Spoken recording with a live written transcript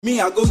Me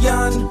I go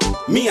yarn,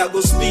 me I go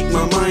speak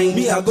my mind.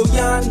 Me I go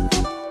yarn,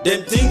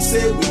 them things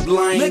say we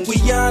blind. Make we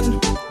yarn,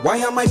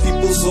 why are my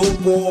people so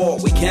poor?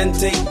 We can't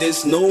take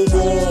this no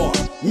more.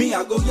 Me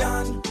I go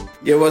yarn.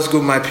 Yeah, what's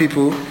good, my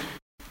people?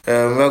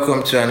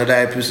 Welcome to another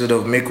episode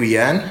of Make We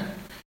Yarn.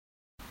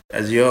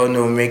 As you all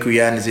know, Make We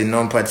Yarn is a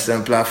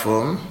non-partisan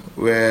platform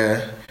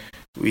where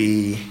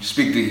we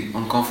speak the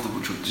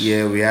uncomfortable truths.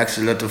 Yeah, we ask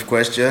a lot of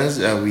questions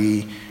and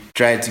we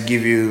try to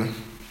give you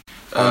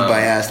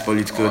unbiased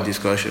political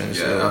discussions.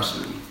 Yeah,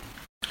 absolutely.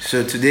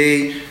 So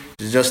today,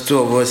 it's just two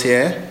of us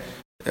here.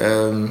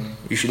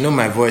 You should know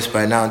my voice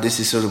by now. This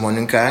is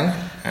Solomon Nkang.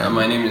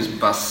 My name is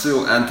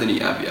Basil Anthony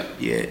Abia.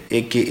 Yeah,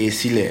 aka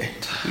Sile,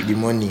 with the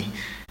money.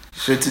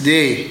 So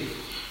today,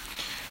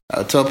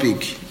 our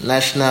topic,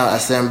 National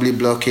Assembly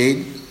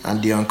Blockade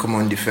and the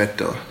Uncommon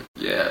Defector.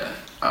 Yeah,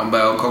 and by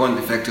Uncommon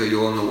Defector, you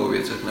all know what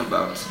we're talking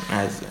about.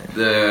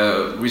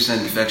 The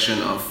recent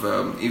defection of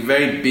a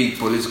very big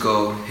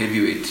political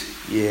heavyweight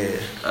in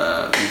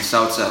the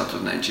south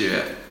of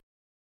Nigeria,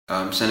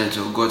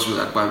 Senator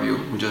Godswill Akpabio,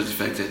 who just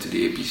defected to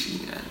the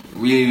APC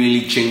and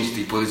really changed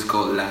the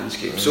political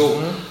landscape.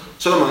 So,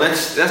 Solomon,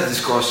 let's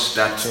discuss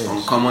that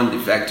Uncommon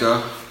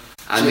Defector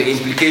and the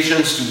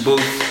implications to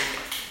both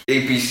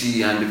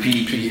APC and the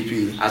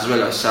PDP. As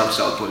well as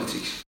South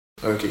politics.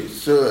 Okay,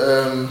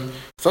 so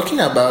talking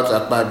about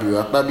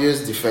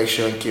Akpabio's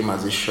defection came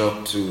as a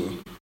shock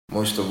to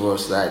most of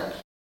us. Like,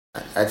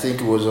 I think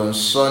it was on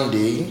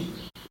Sunday.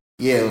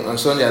 Yeah, on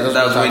Sunday.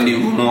 That's when the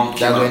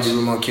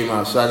rumor came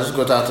out. So I just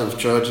got out of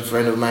church. A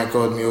friend of mine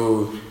called me,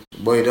 "Oh,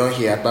 boy, you don't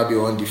hear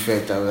Akpabio on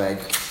defect." I was like,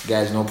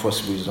 "Guys, it's not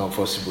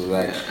possible.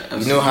 Like,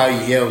 you know how you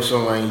hear of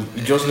someone,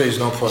 you just know it's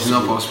not possible. It's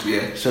not possible,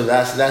 yeah. So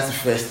that's the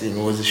first thing.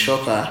 It was a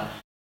shocker.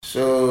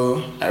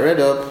 So I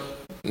read up.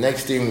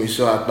 Next thing we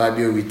saw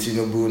Akpabio with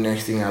Tinubu.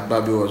 Next thing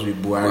Akpabio was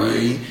with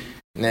Buhari.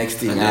 Next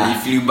thing, and then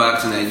he flew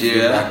back to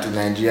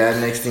Nigeria.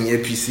 Next thing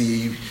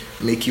APC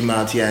make him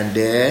out here and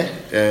there.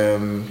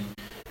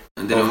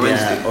 And then on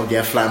Wednesday, of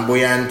their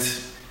flamboyant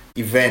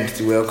event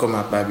to welcome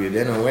Akpabio.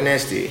 Then on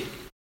Wednesday,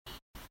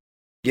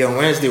 on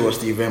Wednesday was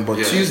the event, but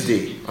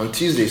on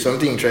Tuesday,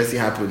 something interesting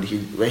happened.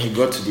 When he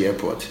got to the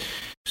airport.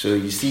 So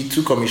you see,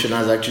 two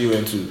commissioners actually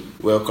went to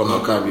welcome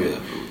Akpabio.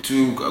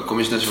 Two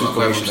commissioners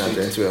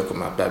went to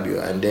welcome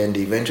Akpabio, and then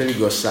they eventually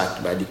got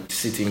sacked by the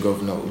sitting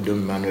governor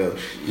Udom Emmanuel.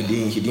 He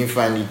didn't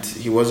find it.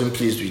 He wasn't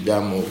pleased with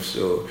that move.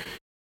 So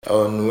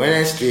on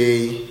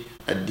Wednesday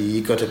at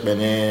the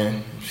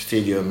Ikotekpene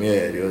Stadium,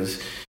 it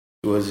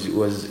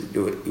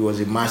was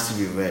a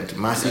massive event,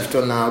 massive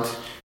turnout.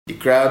 The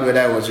crowd,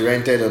 whether it was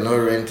rented or not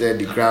rented,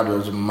 the crowd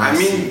was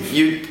massive. I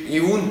mean,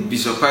 you wouldn't be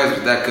surprised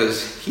with that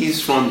because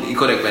he's from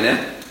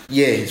Ikotekpene.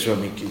 Yeah, he's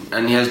from Ikotekpene.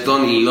 And he has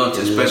done a lot,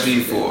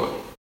 especially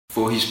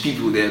for his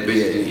people there,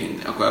 basically, in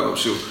Akwa Ibom.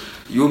 So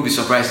you won't be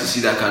surprised to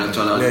see that kind of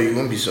turnout. No, you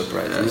won't be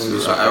surprised. I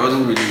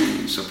wasn't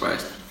really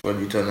surprised. For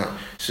the turnout.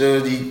 So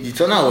the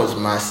turnout was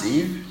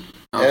massive.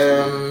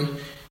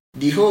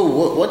 The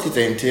whole, what it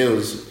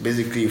entails,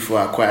 basically, for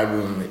Akwa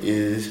Ibom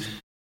is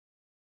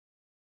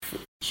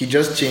he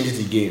just changed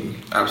the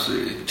game.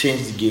 Absolutely.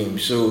 Changed the game.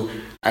 So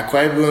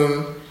Akwa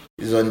Ibom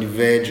is on the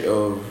verge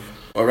of,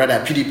 or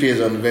rather PDP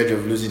is on the verge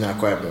of losing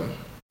Akwa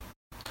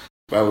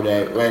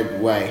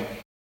Ibom. Why?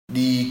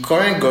 The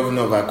current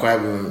governor of Akwa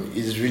Ibom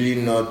is really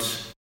not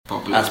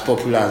as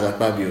popular as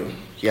Akpabio.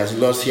 He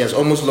has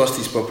almost lost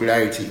his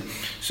popularity.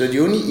 So the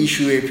only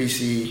issue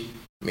APC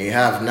may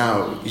have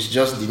now is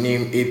just the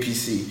name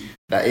APC.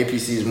 That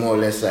APC is more or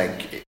less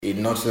like a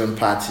northern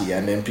party,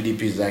 and then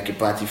PDP is like a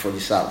party for the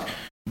south.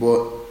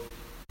 But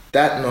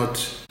that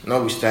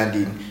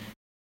notwithstanding,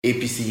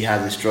 APC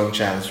has a strong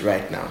chance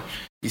right now.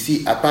 You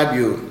see,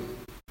 Akpabio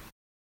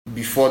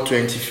before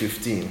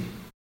 2015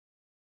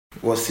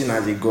 was seen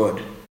as a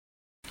god.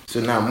 So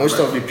now most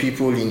of the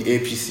people in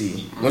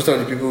APC, most of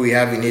the people we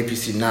have in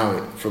APC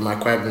now from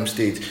Akwa Ibom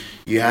State,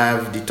 you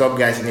have the top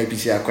guys in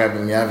APC Akwa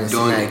Ibom. You have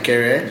Nsina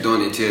Ekere,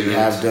 you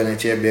have Don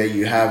Etiebe,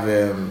 you have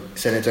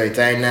Senator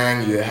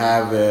Itainang, you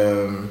have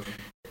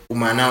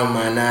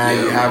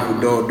Umana, you have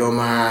Udo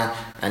Odoma,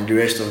 and the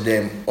rest of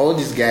them. All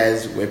these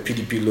guys were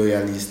PDP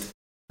loyalists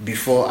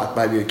before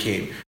Akpabio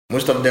came.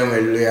 Most of them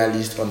were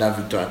loyalists under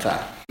Victor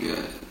Attah.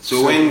 Yeah.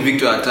 So when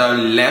Victor Attah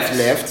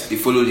left, they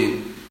followed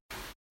him.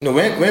 No,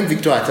 when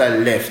Victor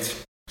Attah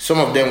left, some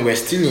of them were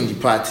still in the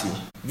party.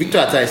 Victor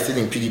Attah is still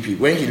in PDP.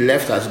 When he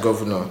left as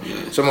governor,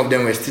 some of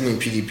them were still in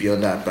PDP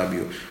under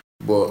Akpabio.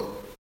 But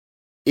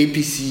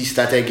APC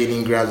started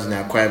gaining grounds in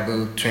Akwa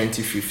Ibom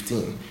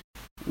 2015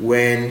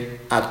 when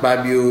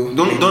Akpabio...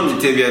 Don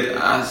Etiebe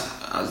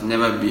has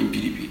never been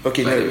PDP.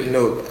 Okay,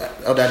 no,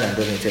 other than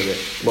Don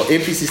Etiebe. But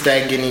APC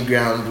started gaining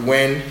ground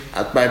when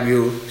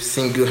Akpabio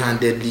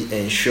single-handedly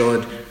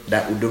ensured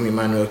that Udom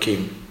Emmanuel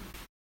came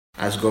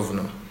as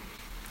governor.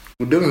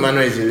 Udom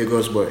Emmanuel is a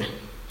Lagos boy.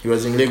 He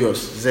was in Lagos,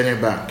 Zenith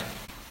Bank.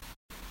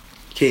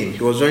 Came.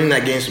 He was running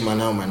against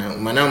Umana.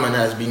 Umana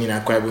has been in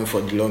Akwa Ibom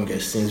for the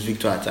longest, since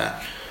Victor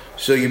Attah.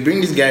 So you bring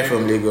this guy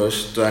from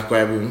Lagos to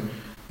Akwa Ibom.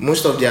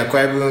 Most of the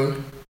Akwa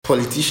Ibom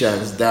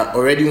politicians that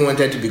already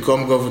wanted to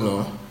become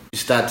governor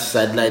start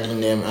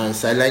sidelining them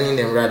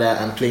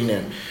and playing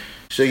them.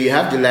 So you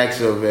have the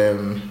likes of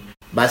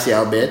Bassi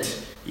Albert,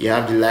 you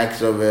have the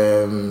likes of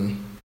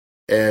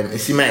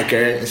Nsima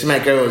Ekere. Nsima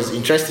Ekere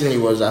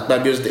was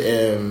Akpabio's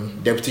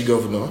deputy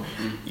governor.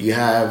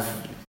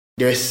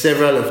 There were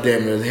several of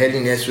them. There was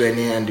Helen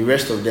S02E01 and the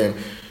rest of them.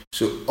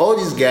 So all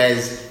these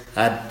guys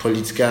had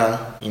political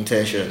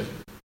intention.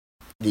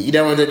 They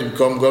either wanted to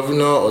become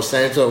governor or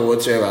senator or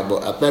whatever,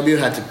 but Akpabio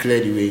had to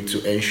clear the way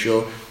to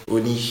ensure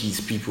only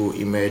his people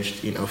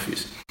emerged in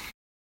office.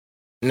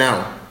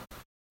 Now,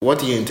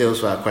 what it entails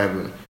for Akwa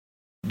Ibom,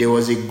 there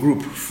was a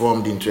group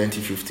formed in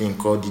 2015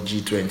 called the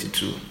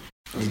G22.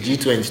 The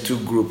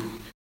G22 group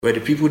were the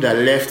people that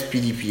left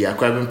PDP,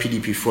 Akwa Ibom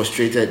PDP,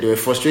 frustrated. They were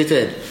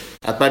frustrated.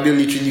 Akpabio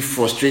literally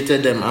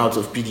frustrated them out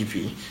of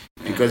PDP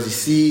because you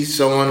see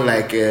someone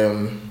like,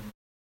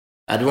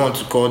 I don't want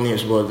to call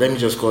names, but let me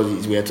just call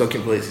it, we are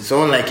talking politics.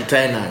 Someone like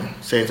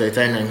Senator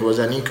Itainan, who was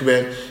an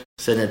incumbent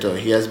senator.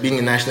 He has been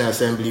in the National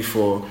Assembly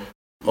for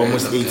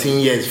almost 18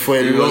 years, for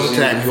a long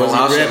time. He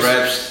was in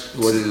reps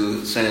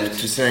to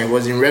Senate. He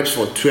was in reps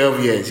for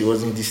 12 years. He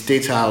was in the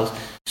State House.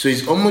 So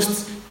it's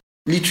almost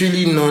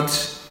literally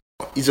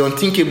it's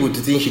unthinkable to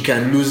think he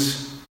can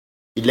lose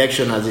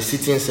election as a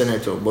sitting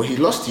senator, but he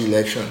lost the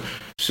election.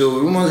 So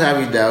rumors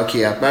have it that,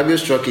 Akpabio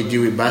struck a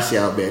deal with Bassi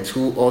Albert,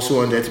 who also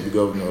wanted to be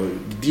governor.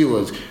 The deal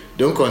was,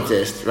 don't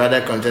contest,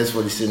 rather contest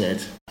for the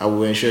Senate. I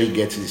will ensure you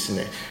get to the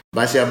Senate.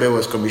 Bassi Albert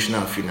was Commissioner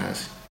of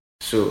Finance.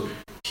 So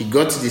he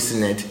got to the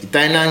Senate.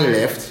 Itainan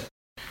left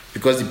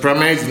because the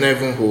primaries did not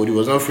even hold. It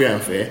was not free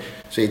and fair.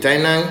 So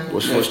Itainan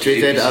was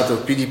frustrated out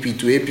of PDP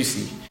to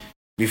APC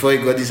before he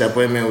got this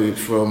appointment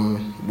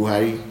from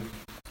Buhari.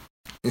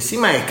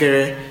 Nsima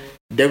Ekere,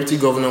 deputy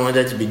governor,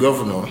 wanted to be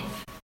governor,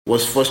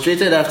 was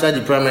frustrated after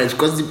the primaries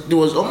because there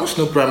was almost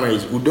no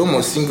primaries. Udom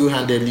was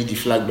single-handedly the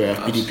flag bearer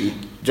of PDP.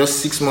 Just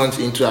 6 months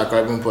into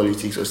Akwa Ibom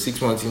politics or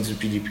 6 months into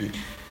PDP.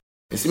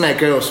 Nsima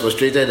Ekere was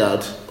frustrated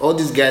out. All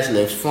these guys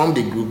left, formed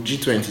a group,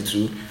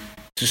 G22,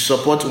 to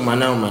support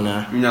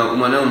Umana. Now,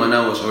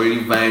 Umana was already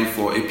vying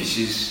for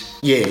APC's.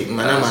 Yeah,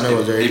 Umana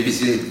was already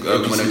APC's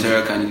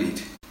gubernatorial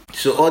candidate.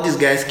 So all these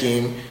guys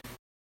came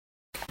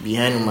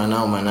behind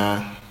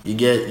Umana. You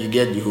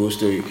get the whole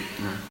story.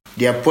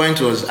 Their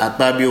point was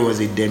Akpabio was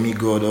a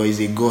demigod or is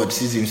a god,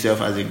 sees himself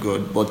as a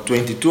god. But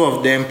 22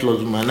 of them plus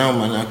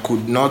Umana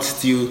could not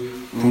still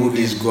pull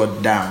this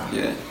god down.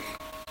 Yeah.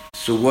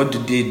 So what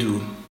did they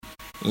do?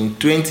 In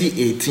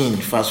 2018,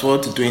 fast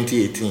forward to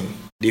 2018,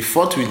 they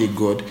fought with the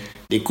god.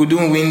 They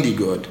couldn't win the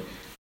god.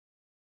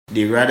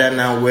 They rather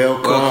now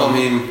welcome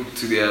him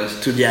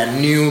to their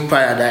new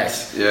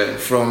paradise. Yeah.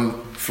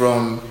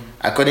 From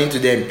according to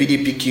them,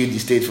 PDP killed the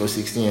state for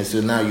 16 years. So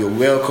now you're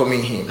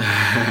welcoming him.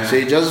 So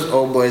it just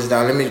all boils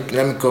down.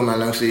 Let me come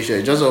along so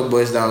it just all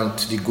boils down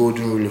to the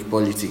golden rule of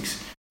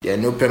politics. There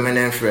are no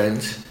permanent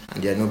friends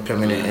and there are no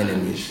permanent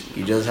enemies.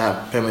 You just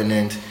have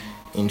permanent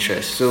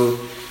interests. So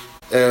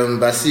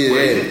Basir,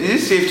 is it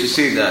safe to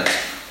say that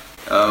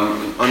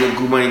on a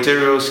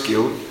gubernatorial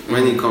scale,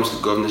 when it comes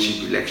to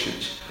governorship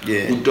elections,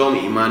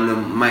 Udom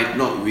Imanum might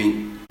not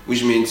win,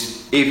 which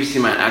means APC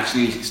might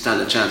actually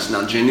stand a chance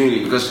now,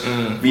 genuinely, because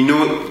we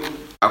know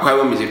Akwa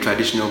Ibom is a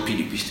traditional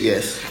PDP state.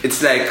 Yes.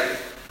 It's like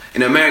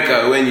in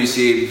America when you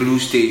say blue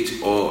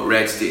state or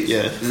red state.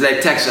 Yes. It's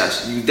like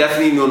Texas. You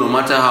definitely know no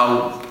matter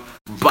how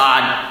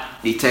bad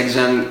the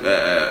Texan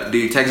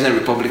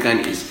Republican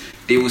is,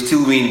 they will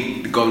still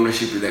win the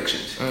governorship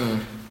elections.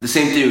 The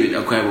same thing with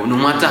Akwa Ibom. No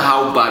matter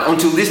how bad,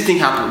 until this thing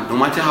happened, no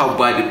matter how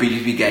bad the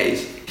PDP guy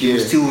is, he will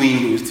still win.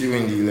 He will still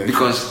win the election.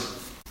 Because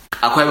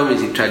Akwa Ibom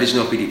is a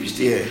traditional PDP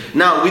state. Yeah.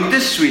 Now, with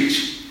this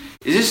switch,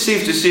 is it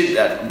safe to say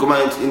that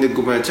in the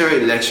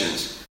gubernatorial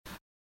elections,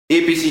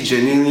 APC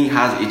genuinely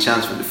has a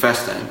chance for the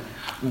first time,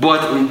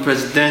 but in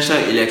presidential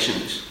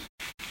elections,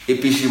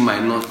 APC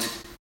might not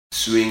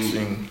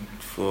swing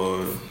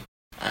for...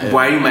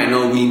 Buhari might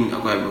not win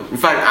Akwa Ibom. In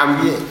fact,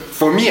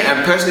 for me,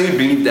 I personally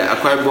believe that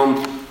Akwa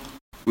Ibom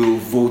will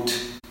vote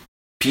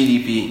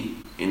PDP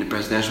in the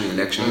presidential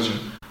elections,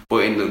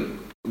 but in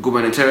the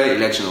gubernatorial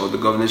election or the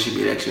governorship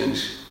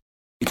elections,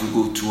 it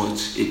will go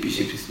towards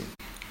APC.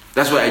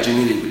 That's what I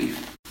genuinely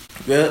believe.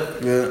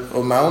 Well,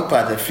 on my own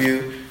part, I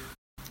feel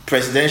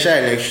presidential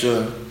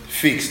election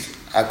fixed.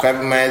 Akwa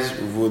Ibomites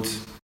will vote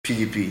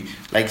PDP.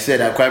 Like I said,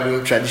 Akwa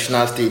Ibom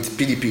traditional states,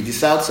 PDP, the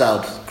South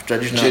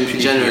traditional PDP.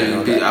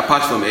 Generally,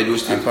 apart from Edo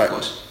State, of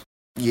course.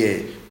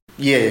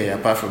 Yeah,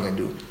 apart from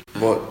Edo.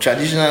 But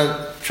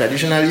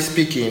traditionally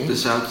speaking, the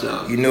South.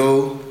 You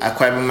know,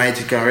 Akwa Ibomites,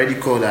 you can already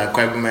call that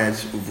Akwa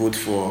Ibomites will vote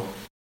for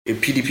a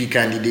PDP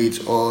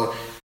candidate or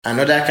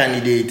another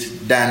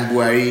candidate than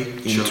Buhari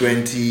in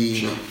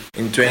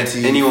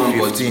 2015. Anyone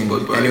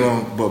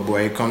but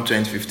Buhari come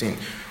 2015.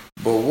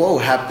 But what will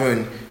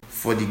happen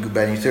for the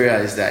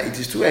gubernatorial is that it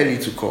is too early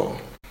to call.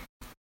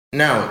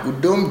 Now,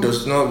 Udom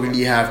does not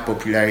really have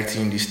popularity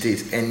in the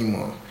state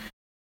anymore.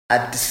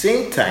 At the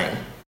same time,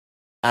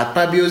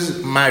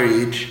 Akpabio's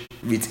marriage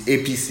with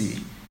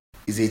APC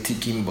is a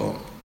ticking bomb.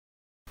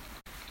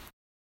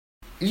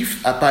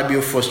 If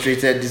Akpabio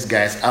frustrated these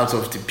guys out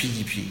of the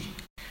PDP,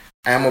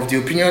 I am of the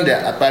opinion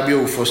that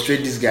Akpabio will frustrate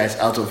these guys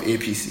out of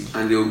APC.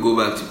 And they will go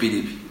back to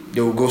PDP.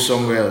 They will go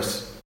somewhere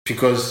else.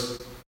 Because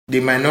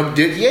they might not...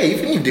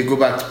 even if they go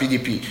back to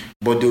PDP,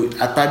 but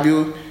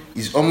Akpabio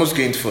is almost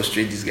going to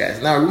frustrate these guys.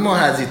 Now, rumor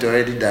has it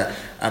already that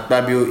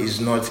Akpabio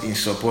is not in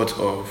support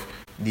of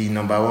the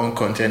number one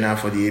contender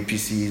for the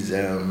APC's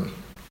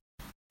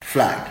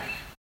flag.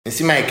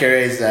 Nsima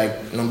Ikere is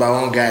like number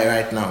one guy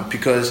right now,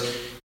 because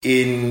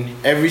in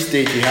every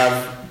state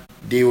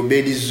they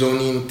obey this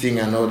zoning thing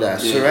and all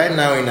that. Yeah. So right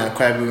now in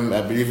Akwa Ibom,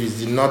 I believe it's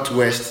the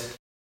Northwest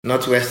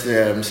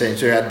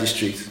Senatorial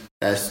District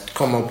that's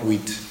come up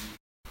with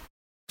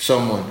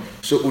someone.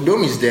 So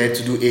Udom is there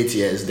to do 8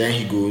 years, then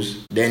he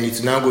goes. Then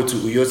it's now go to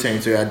Uyo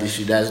Senatorial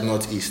District, that's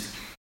Northeast.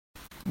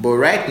 But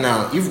right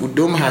now, if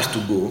Udom has to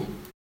go,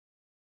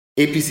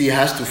 APC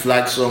has to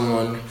flag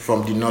someone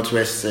from the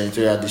Northwest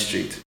Senatorial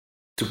District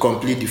to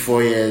complete the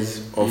 4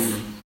 years of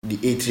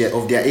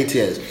their 8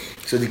 years.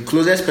 So the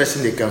closest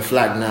person they can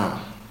flag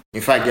now,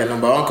 in fact, their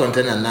number one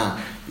contender now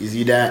is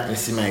either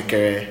Nsima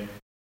Ikere,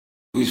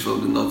 who is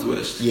from the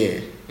Northwest. Yeah,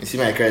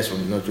 Nsima Ikere is from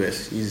the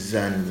Northwest. He's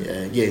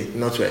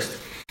Northwest.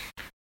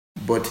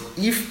 But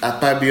if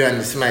Akpabio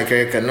and Nsima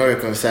Ikere cannot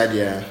reconcile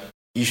their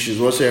issues,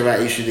 whatsoever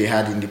issue they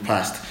had in the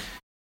past,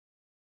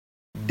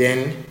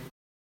 then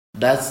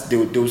they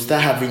will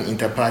start having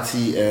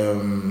inter-party,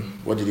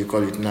 what do they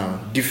call it now,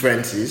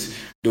 differences.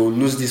 They will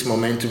lose this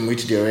momentum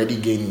which they're already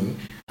gaining,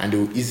 and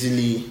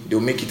they'll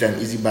make it an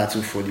easy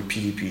battle for the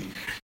PDP.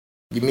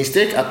 The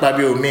mistake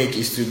Akpabio will make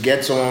is to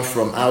get someone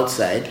from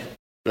outside,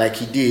 like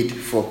he did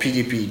for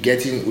PDP,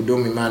 getting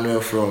Udom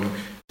Emmanuel from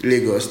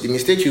Lagos. The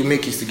mistake he'll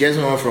make is to get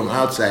someone from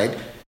outside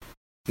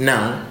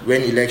now,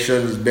 when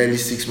election is barely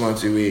 6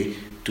 months away,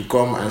 to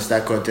come and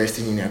start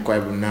contesting in Akwa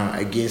Ibom now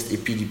against a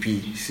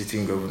PDP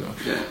sitting governor.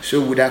 Yeah.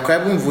 So would Akwa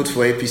Ibom vote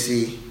for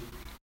APC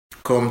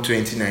come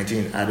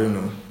 2019? I don't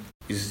know.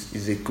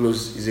 Is a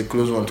close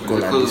one to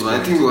call at this point. I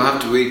think we'll have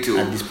to wait till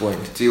the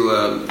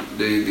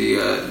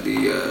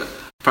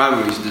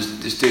primaries,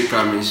 the state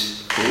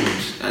primaries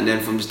holds, and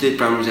then from the state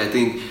primaries, I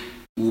think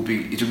it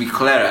will be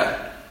clearer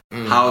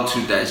how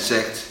to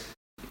dissect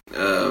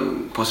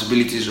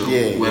possibilities of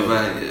whoever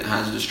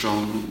has the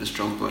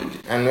strong point.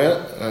 And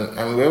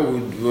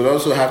we'll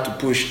also have to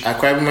push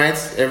Akwa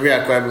Ibomites, every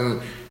Akwa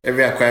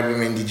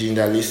Ibom indigene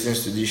that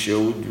listens to this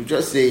show would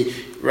just say,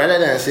 rather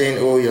than saying,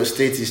 oh, your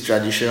state is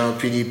traditional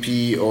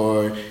PDP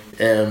or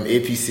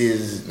APC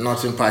is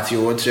nothing party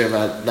or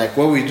whatever, like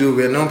what we do,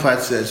 we're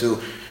non-partisan, so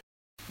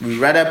we'd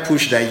rather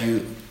push that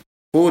you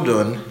hold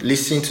on,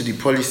 listen to the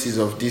policies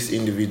of these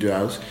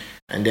individuals,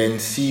 and then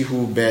see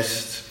who's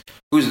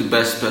the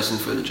best person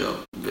for the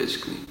job,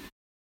 basically.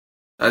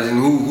 As in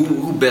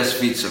who best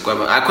fits Akwa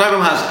Ibom. Akwa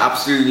Ibom has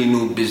absolutely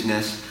no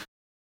business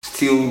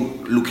still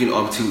looking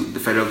up to the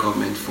federal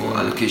government for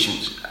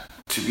allocations.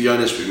 To be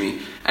honest with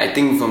me, I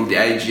think from the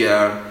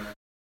IGR,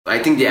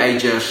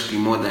 should be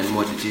more than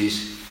what it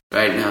is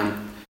right now.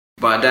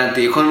 But that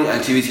the economic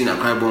activity in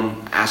Akwa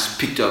Ibom has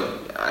picked up.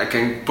 I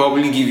can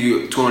probably give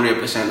you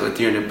 200% or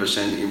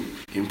 300%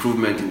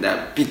 improvement in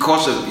that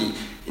because of the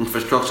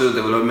infrastructural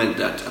development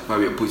that Akwa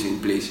Ibom put in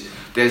place.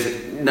 There's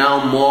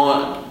now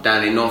more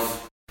than enough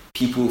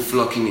people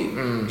flocking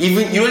in.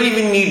 You don't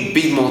even need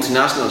big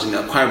multinationals in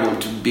Akwa Ibom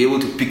to be able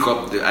to pick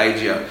up the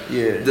IGR.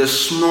 Yeah. The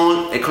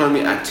small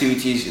economic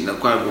activities in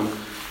Akwa Ibom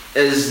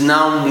is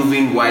now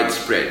moving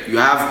widespread. You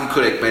have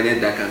Eco Ekpene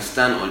that can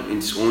stand on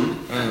its own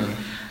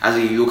as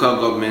a local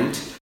government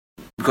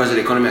because of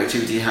the economic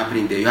activity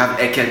happening there. You have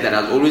Eket that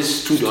has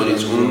always stood on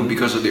its own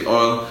because of the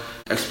oil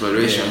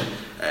exploration. Yeah.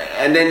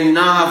 And then you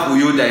now have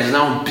Uyo that is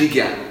now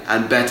bigger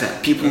and better.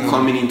 People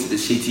coming into the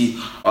city,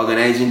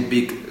 organizing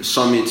big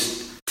summits.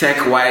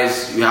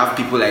 Tech-wise, you have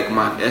people like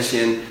Mark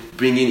Essien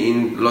bringing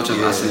in lots of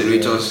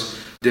accelerators,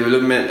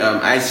 development,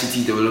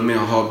 ICT development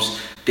hubs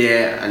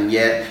there and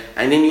yet.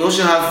 And then you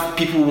also have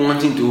people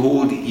wanting to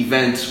hold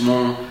events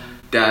more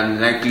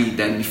than likely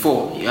than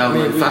before. You have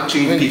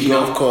manufacturing picking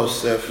up. Of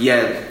course. You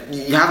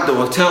have the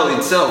hotel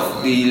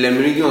itself, the Le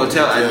Meridian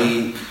Hotel,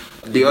 and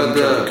the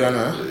other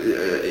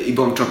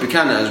Ibom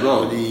Tropicana as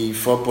well. The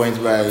 4 Points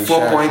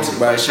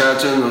by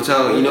Sheraton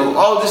Hotel. You know,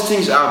 all these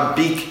things are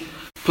big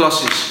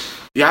pluses.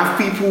 You have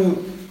people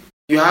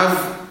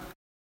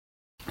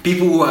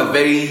who are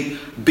very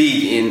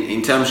big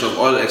in terms of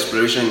oil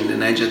exploration in the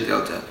Niger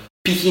Delta,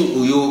 picking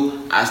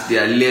Uyo as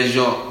their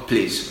leisure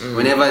place.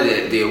 Whenever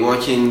they're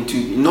working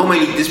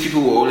normally these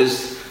people will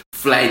always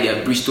fly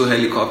their Bristol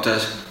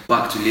helicopters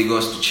back to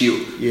Lagos to chill.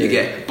 You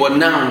get, but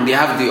now they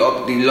have the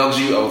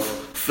luxury of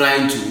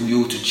flying to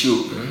Uyo to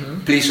chill,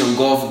 play some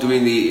golf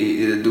during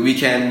the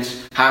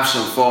weekends, have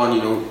some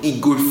fun,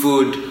 eat good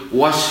food,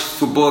 watch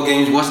football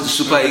games, watch the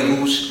Super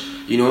Eagles.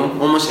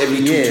 Almost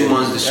every 2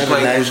 months the Super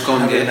Eagles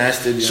come there.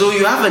 Nice, so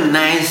you have a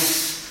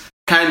nice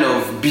kind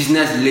of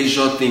business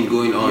leisure thing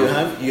going on.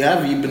 You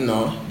have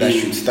Ibeno that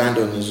should stand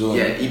on his own.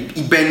 Yeah,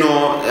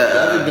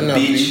 Ibeno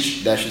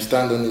beach that should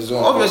stand on his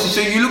own. Obviously,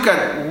 so you look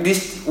at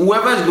this.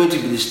 Whoever is going to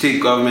be the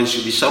state government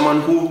should be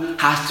someone who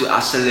has to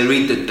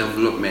accelerate the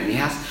development.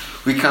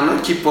 We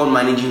cannot keep on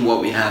managing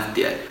what we have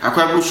there.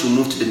 Akwa Ibom should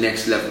move to the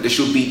next level. There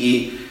should be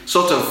a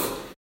sort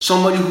of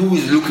somebody who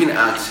is looking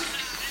at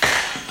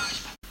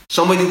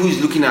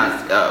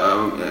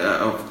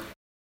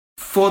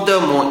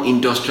furthermore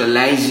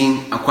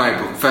industrializing Akwa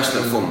Ibom first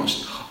and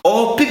foremost.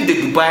 Or pick the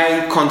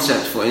Dubai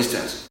concept, for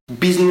instance,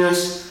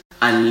 business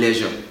and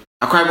leisure.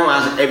 Akwa Ibom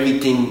has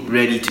everything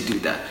ready to do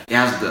that. It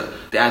has the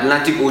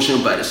Atlantic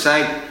Ocean by the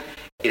side.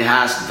 It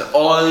has the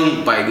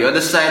oil by the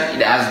other side.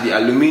 It has the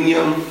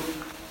aluminium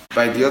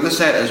by the other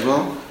side as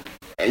well.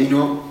 And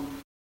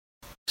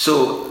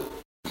so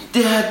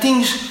there are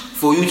things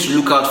for you to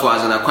look out for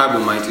as an Akwa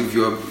Ibomite if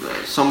you're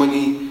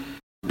somebody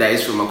that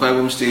is from Akwa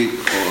Ibom State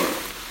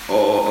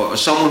or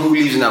someone who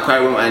lives in Akwa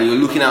Ibom and you're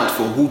looking out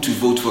for who to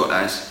vote for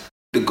as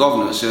the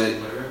governor. So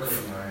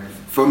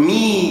for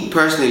me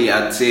personally,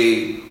 I'd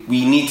say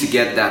we need to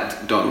get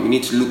that done. We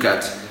need to look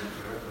at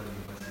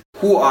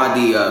who are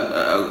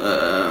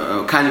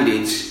the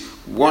candidates,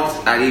 what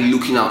are they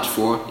looking out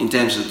for in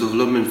terms of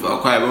development for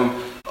Akwa Ibom.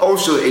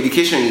 Also,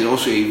 education is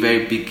also a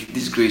very big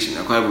disgrace in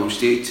Akwa Ibom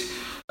State.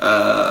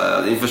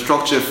 The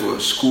infrastructure for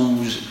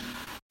schools,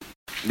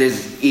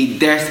 there's a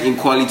dearth in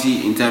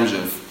quality in terms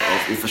of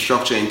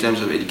infrastructure, in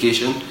terms of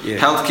education.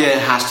 Healthcare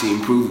has to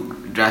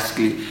improve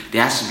drastically.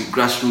 There has to be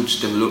grassroots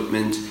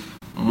development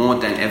more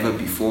than ever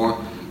before.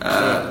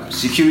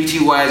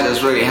 Security-wise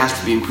as well, it has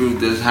to be improved.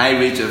 There's high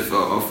rate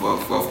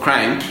of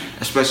crime,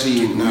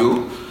 especially in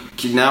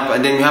kidnap,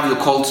 and then we have the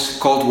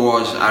cult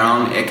wars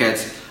around Eket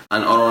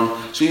and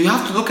Oron. So you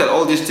have to look at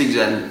all these things,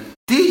 and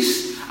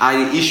these are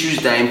the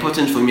issues that are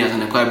important for me as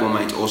an Akwa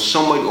Ibomite or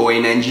somebody or a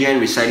Nigerian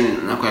residing in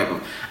Akwa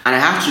Ibom, and I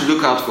have to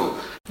look out for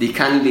the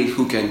candidate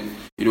who can,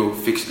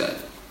 fix that.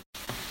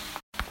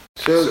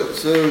 So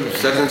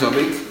second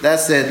topic. That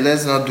said,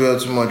 let's not dwell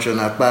too much on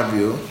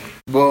Akpabio,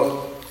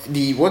 but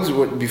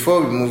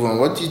before we move on,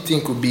 what do you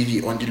think would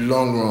be on the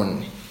long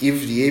run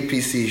if the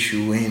APC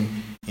should win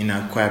in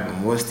Akwa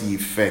Ibom? What's the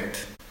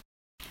effect?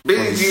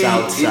 Basically,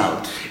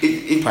 South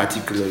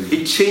particularly.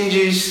 It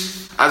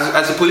changes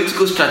as a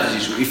political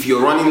strategist. If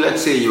you're running,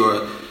 let's say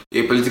you're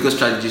a political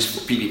strategist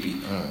for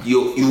PDP,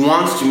 you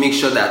want to make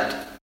sure that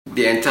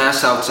the entire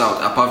South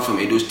apart from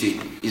Edo State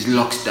is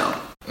locked down.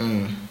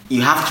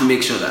 You have to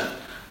make sure that.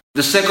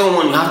 The second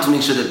one, you have to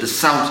make sure that the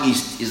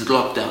Southeast is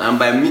locked down. And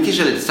by making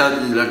sure that the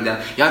Southeast is locked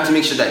down, you have to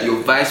make sure that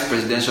your vice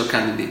presidential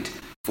candidate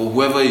for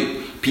whoever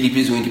PDP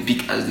is going to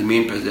pick as the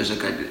main presidential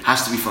candidate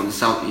has to be from the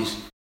Southeast.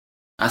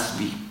 Has to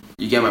be.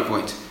 You get my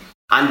point?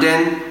 And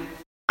then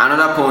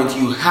another point,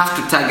 you have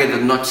to target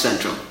the North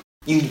Central.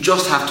 You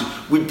just have to.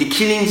 With the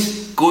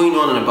killings going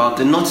on and about,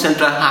 the North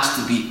Central has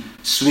to be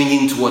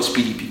swinging towards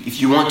PDP if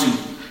you want to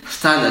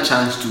stand a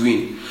chance to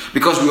win.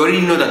 Because we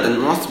already know that the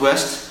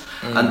Northwest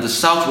and the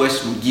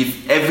Southwest will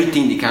give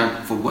everything they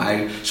can for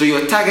Buhari. So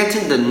you're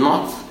targeting the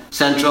North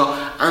Central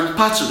and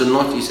parts of the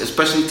Northeast,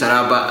 especially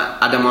Taraba,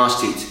 Adamawa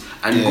State,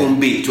 and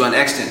Gombe to an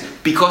extent,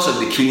 because of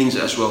the killings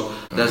as well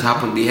that's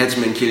happened, the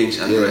headsmen killings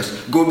and the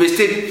rest. Gombe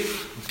State,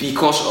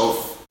 because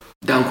of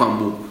Dan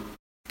Kwambo,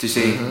 to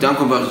say Dan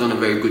Kwambo has done a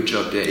very good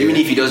job there. Even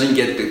if he doesn't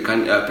get the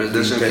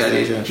presidential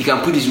candidate, he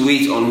can put his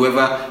weight on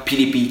whoever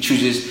PDP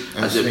chooses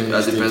as the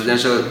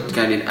presidential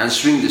candidate and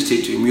swing the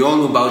state to him. We all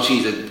know Bauchi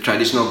is a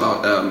traditional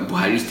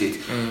Buhari state.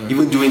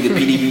 Even during the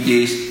PDP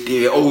days,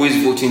 they were always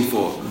voting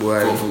for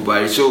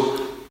Buhari.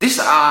 So these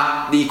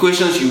are the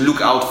equations you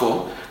look out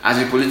for as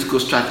a political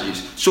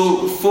strategist.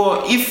 So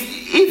if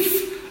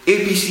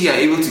APC are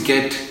able to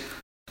get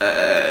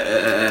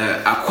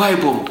Akwa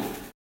Ibom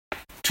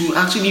to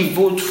actually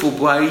vote for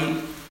Buhari,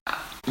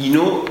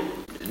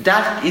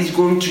 that is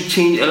going to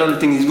change a lot of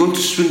things. It's going to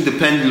swing the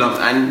pendulum,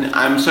 and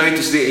I'm sorry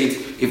to say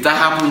it, if that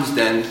happens,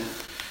 then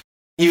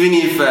even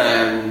if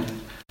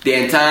the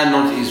entire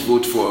Northeast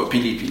vote for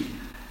PDP,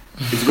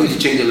 it's going to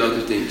change a lot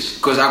of things.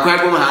 Because Akwa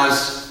Ibom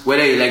has,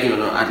 whether you like it or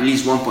not, at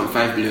least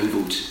 1.5 billion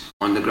votes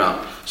on the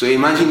ground. So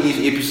imagine if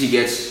APC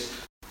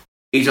gets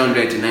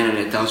 800 to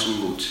 900,000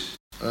 votes.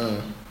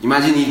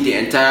 Imagine if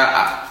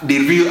the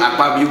real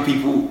Akpabio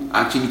people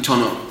actually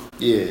turn up.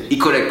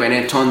 Ikorek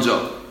Bene turns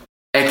up.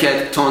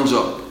 Eket turns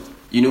up.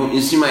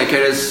 Nsima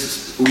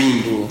Ekere's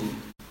wing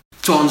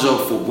turns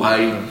up for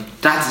Buhari.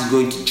 That is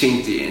going to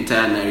change the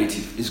entire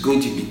narrative. It's going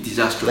to be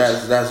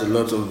disastrous. That's a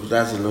lot of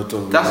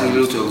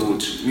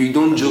votes. We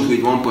don't joke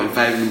with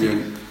 1.5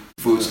 million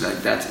votes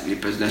like that in the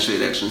presidential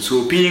election.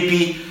 So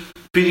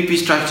PDP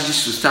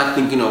strategies to start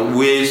thinking of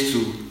ways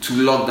to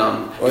lock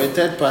down. Or a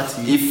third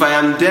party. If I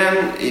am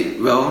them,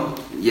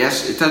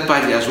 yes, a third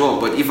party as well.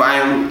 But if I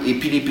am a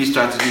PDP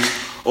strategist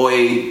or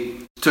a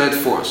third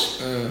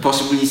force,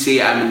 possibly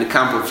say I'm in the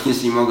camp of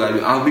Kinsley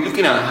Moghalu, I'll be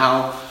looking at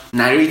how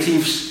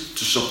narratives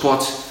to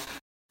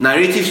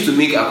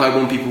make Akwa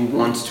Ibom people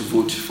want to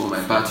vote for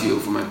my party or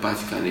for my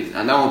party candidate.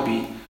 And that will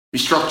be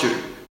restructured.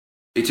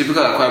 A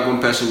typical Akwa Ibom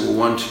person will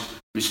want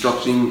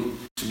restructuring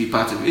to be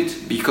part of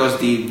it because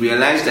they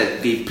realize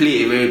that they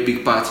play a very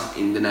big part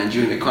in the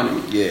Nigerian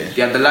economy.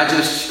 They are the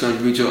largest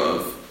contributor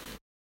of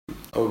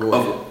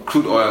of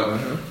crude oil,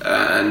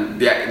 and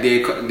the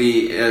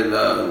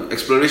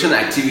exploration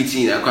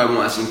activity in Akwa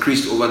Ibom has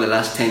increased over the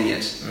last 10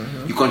 years.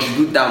 You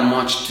contribute that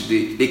much to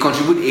they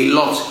contribute a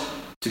lot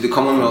to the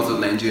Commonwealth of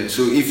Nigeria.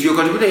 So if you're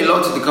contributing a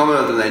lot to the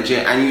Commonwealth of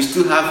Nigeria and you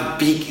still have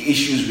big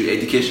issues with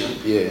education,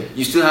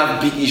 you still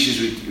have big issues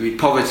with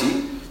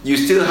poverty, you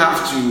still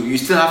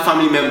have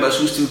family members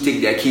who still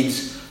take their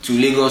kids to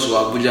Lagos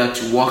or Abuja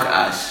to work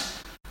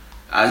as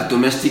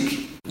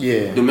domestic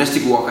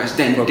workers,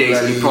 then there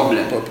is a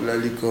problem.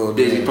 Popularly called.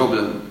 There is a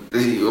problem.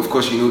 Of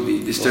course, you know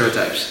the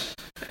stereotypes.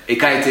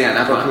 Ekaite and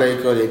Akwa.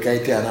 Popularly called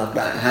Ekaite and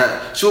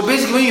Akwa. So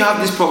basically, when you have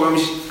these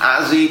problems,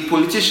 as a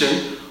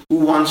politician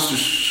who wants to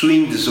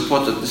swing the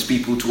support of these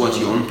people towards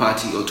your own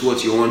party or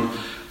towards your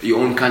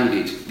own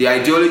candidate, the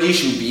ideology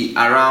should be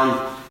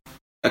around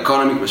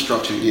economic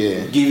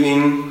restructuring,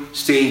 giving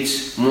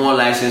states more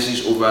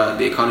licenses over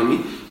the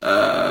economy,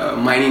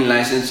 mining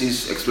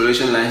licenses,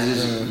 exploration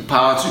licenses,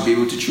 power to be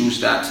able to choose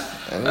that,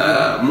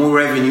 more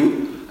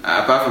revenue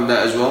apart from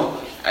that as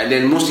well, and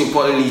then most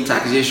importantly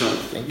taxation.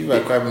 And give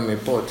Akwa Ibom a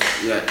port.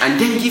 And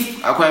then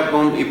give Akwa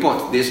Ibom a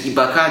port. There's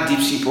Ibaka Deep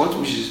Sea Port,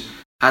 which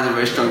has a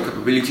very strong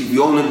capability. We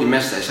all know the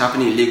mess that's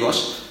happening in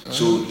Lagos.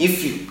 So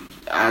if you,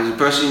 as a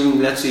person,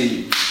 let's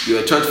say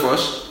you're a third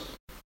force,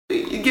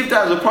 you give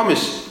that as a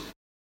promise.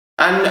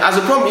 And as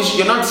a promise,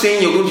 you're not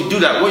saying you're going to do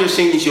that. What you're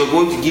saying is you're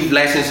going to give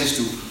licenses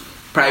to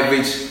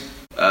private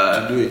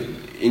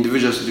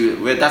individuals to do it.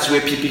 Well, that's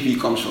where PPP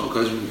comes from,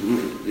 because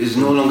there's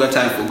no longer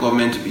time for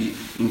government to be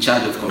in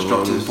charge of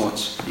constructing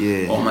ports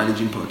or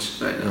managing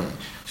ports right now.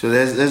 So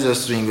let's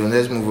just swing on.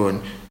 Let's move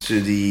on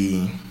to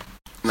the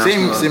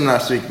same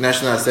last week,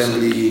 National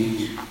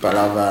Assembly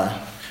palaver.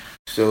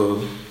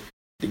 So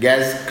the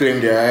guys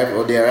claimed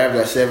they arrived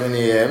at 7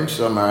 a.m.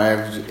 Some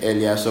arrived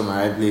earlier, some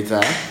arrived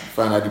later.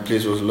 Found out the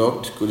place was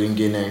locked, couldn't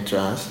gain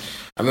entrance.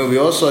 I mean, we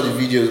all saw the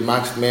videos,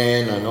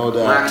 marksmen and all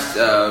that.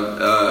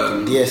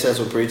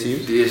 DSS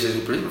operatives.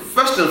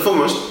 First and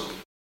foremost,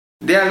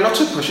 there are lots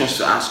of questions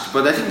to ask,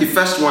 but I think the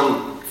first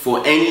one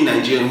for any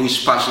Nigerian who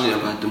is passionate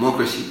about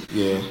democracy,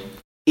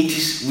 it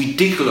is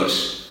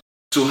ridiculous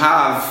to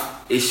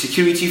have a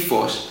security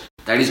force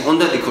that is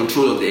under the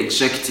control of the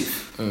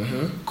executive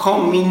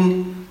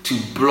coming to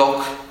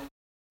block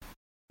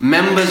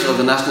members of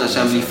the National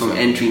Assembly from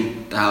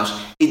entering the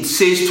House. It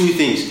says two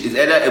things. It's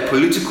either a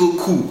political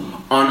coup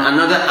on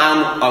another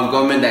arm of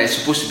government that is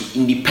supposed to be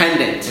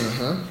independent,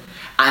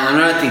 and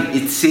another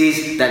thing, it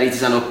says that it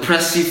is an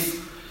oppressive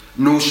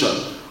notion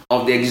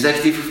of the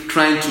executive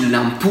trying to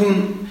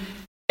lampoon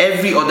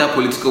every other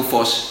political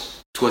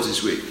force towards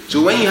its way.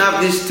 So when you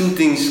have these two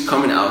things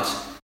coming out,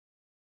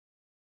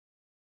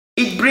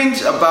 it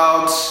brings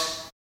about,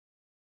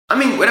 I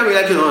mean, whether we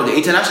like it or not, the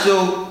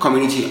international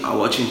community are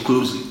watching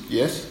closely.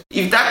 Yes.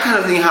 If that kind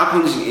of thing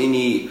happens in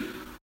a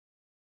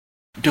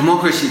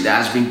democracy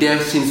that has been there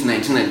since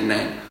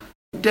 1999,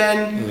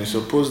 then in a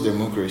supposed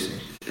democracy,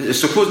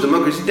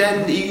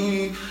 then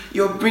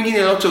you're bringing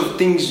a lot of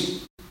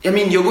things. I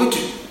mean, you're going to,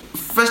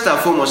 first and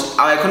foremost,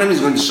 our economy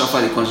is going to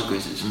suffer the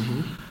consequences.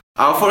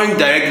 Our foreign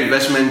direct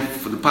investment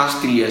for the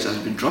past 3 years has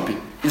been dropping.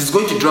 It's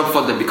going to drop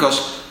further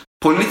because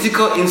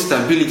political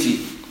instability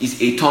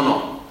is a turn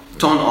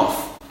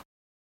off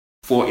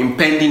for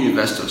impending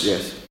investors.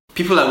 Yes.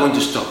 People are going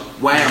to stop.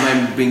 Why am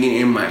I bringing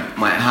in my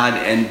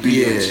hard-earned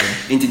billions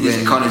into this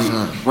economy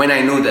when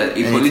I know that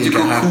a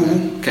political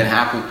coup can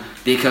happen?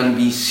 There can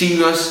be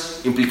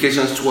serious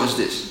implications towards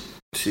this.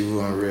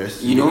 Civil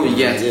unrest.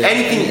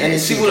 Anything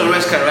civil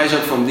unrest can rise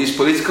up from this.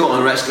 Political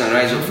unrest can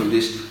rise up from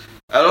this.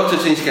 A lot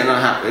of things can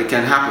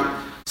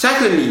happen.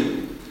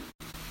 Secondly,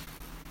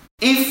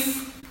 if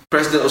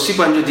President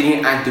Osibanjo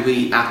didn't act the way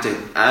he acted,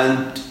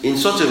 and in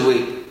such a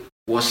way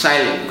was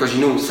silent, because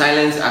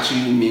silence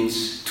actually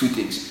means two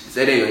things. It's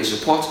either you're in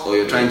support or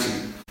you're trying to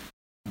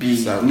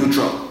be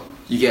neutral.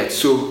 You get.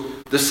 So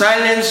the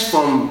silence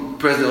from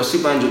President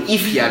Osibanjo,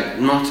 if he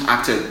had not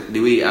acted the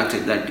way he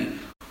acted that day,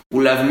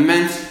 would have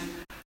meant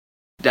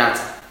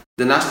that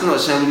the National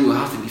Assembly will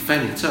have to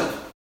defend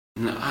itself.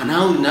 And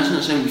how the National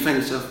Assembly defend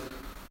itself?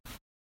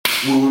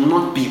 We will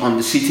not be on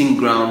the sitting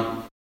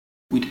ground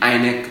with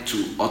INEC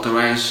to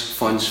authorize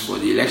funds for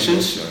the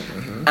elections,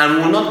 and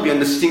will not be on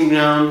the sitting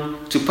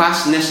ground to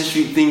pass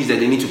necessary things that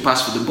they need to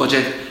pass for the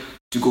budget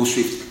to go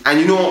swift. And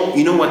you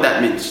know what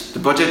that means. The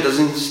budget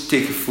doesn't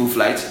take full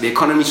flight. The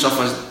economy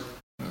suffers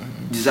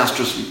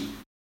disastrously.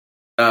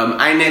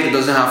 INEC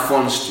doesn't have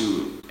funds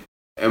to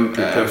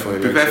prepare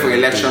for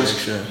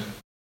elections.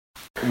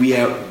 We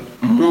are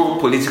more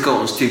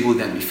political unstable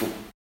than before.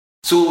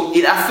 So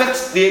it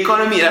affects the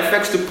economy, it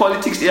affects the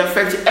politics, it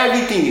affects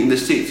everything in the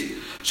state.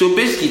 So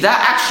basically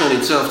that action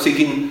itself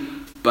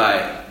taken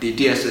by the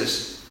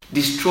DSS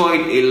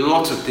destroyed a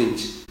lot of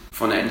things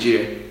for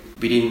Nigeria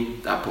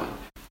within that point.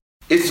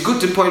 It's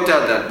good to point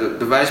out that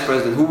the vice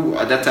president, who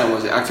at that time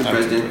was the acting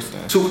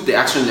president, took the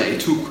action that he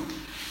took.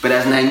 But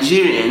as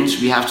Nigerians,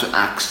 we have to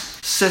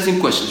ask certain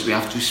questions. We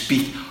have to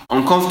speak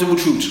uncomfortable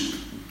truths.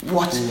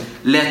 What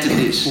led to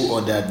this? Who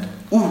ordered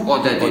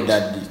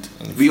it?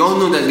 We all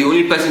know that the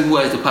only person who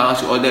has the power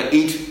to order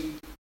it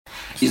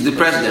is the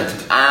president.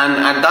 And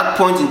at that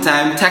point in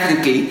time,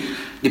 technically,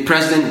 the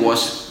president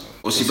was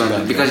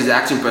Osibanjo because he's the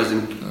acting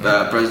president.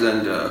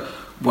 President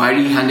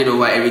Buhari handed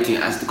over everything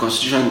as the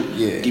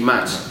constitution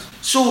demands.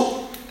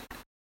 So,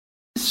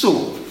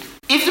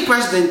 if the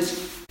president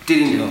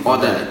didn't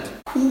order it,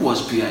 who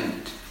was behind it?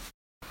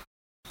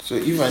 So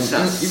if an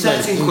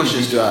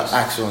individual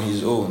acts on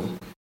his own,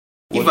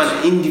 if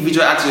an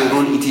individual acts on his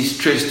own, it is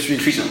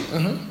treason.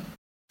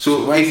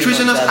 So a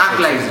treasonous act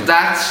like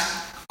that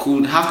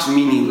could have to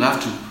mean he will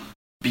have to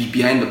be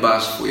behind the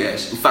bars for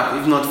years. In fact,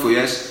 if not for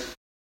years,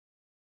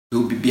 he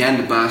will be behind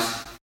the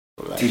bars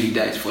till he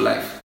dies for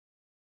life,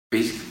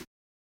 basically.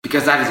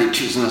 Because that is a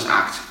treasonous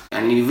act.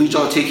 An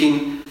individual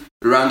taking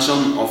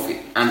ransom of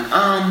an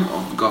arm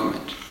of the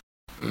government.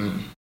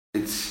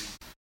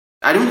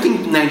 I don't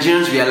think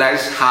Nigerians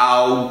realize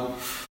how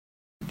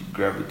the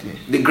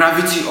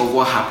gravity of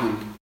what happened.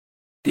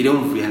 They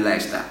don't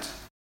realize that,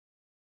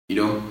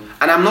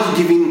 And I'm not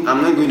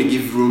going to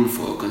give room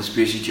for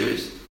conspiracy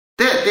theories.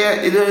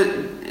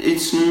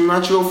 It's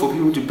natural for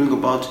people to bring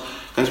about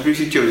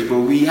conspiracy theories, but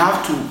we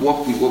have to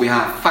work with what we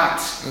have: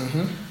 facts,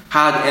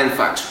 hard-earned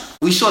facts.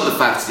 We saw the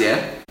facts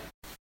there.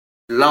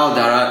 Lawal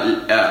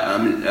Dara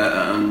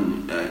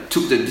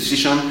took the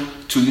decision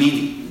to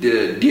lead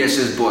the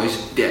DSS boys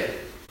there.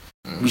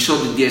 We saw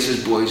the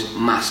DSS boys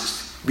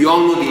masked. We all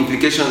know the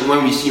implications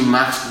when we see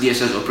masked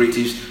DSS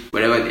operatives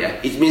wherever they are.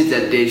 It means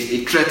that there is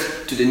a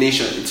threat to the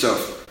nation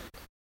itself.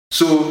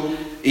 So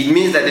it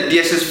means that the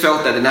DSS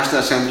felt that the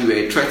National Assembly were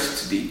a threat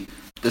to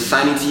the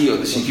sanity or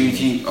the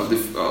security of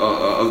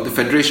the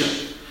federation.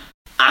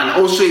 And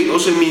also it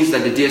also means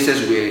that the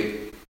DSS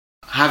were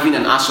having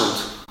an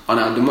assault on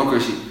our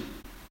democracy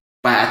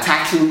by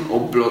attacking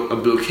or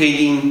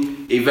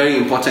blockading a very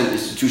important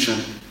institution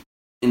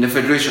in the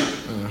federation.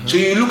 So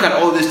you look at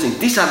all these things.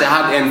 These are the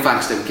hard-earned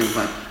facts that we can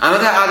find.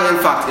 Another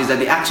hard-earned fact is that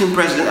the acting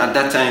president at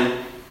that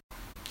time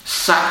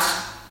sacked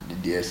the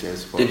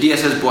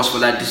DSS boss for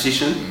that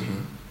decision.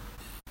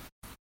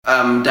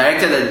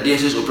 Directed that the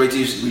DSS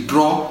operatives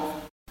withdraw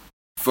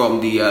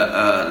from the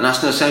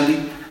National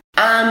Assembly,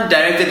 and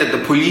directed that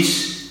the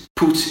police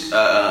put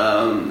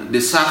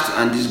the sacked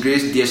and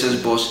disgraced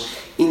DSS boss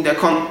in their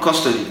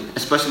custody,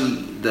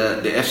 especially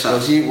the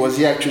FSAs. Was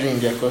he actually in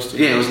their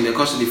custody? Yeah, he was in their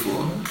custody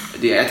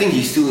I think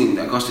he's still in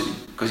their custody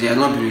because he has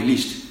not been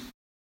released.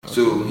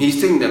 So he's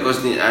still in their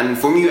custody, and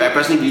for me, I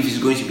personally believe he's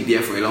going to be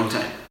there for a long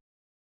time.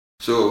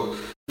 So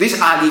these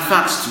are the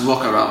facts to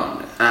walk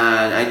around,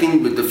 and I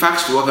think with the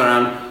facts to walk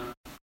around,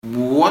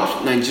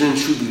 what Nigerians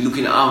should be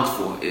looking out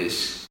for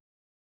is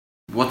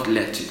what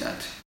led to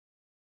that.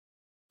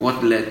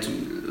 What led to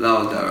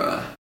Lawal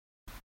Dara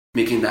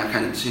making that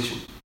kind of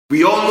decision?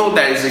 We all know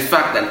that it's a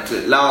fact that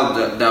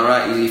Lawal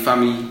Dara is a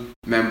family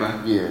member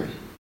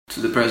to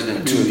the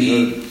president,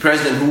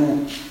 president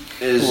who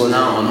is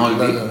now on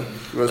holiday.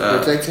 He was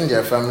protecting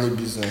their family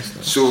business.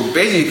 So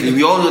basically,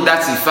 we all know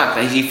that's a fact,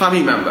 that he's a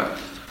family member.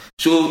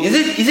 So is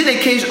it a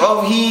case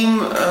of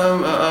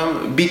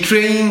him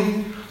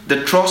betraying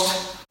the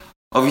trust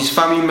of his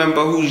family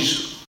member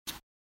who's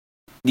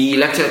the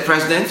elected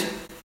president?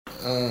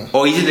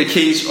 Or is it a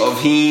case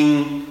of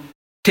him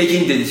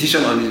taking the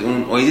decision on his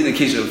own? Or is it a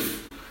case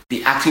of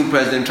the acting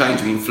president trying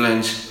to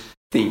influence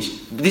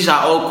things? These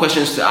are all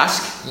questions to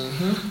ask,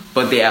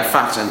 but they are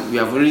facts, and we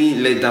have already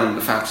laid down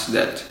the facts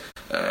that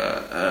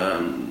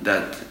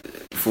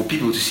for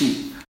people to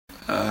see.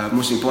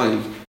 Most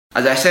importantly,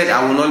 as I said,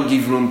 I will not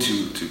give room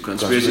to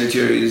conspiracy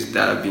theories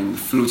that have been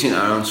floating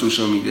around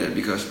social media,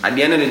 because at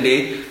the end of the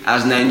day,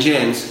 as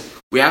Nigerians,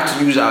 we have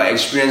to use our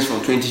experience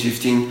from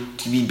 2015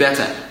 to be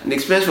better. And the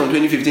experience from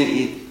 2015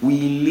 is we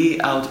lay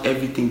out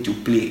everything to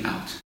play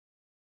out.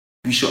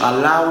 We should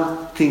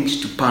allow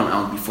things to pan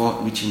out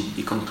before reaching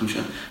a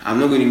conclusion. I'm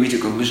not going to reach a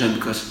conclusion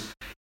because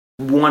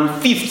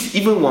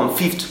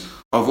 1/5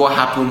 of what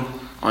happened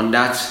on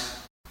that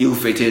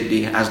ill-fated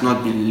day has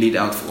not been laid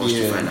out for us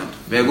to find out.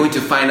 We're going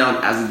to find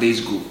out as the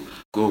days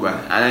go by.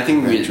 And I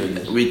think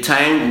with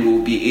time, we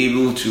will be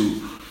able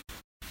to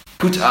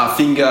put our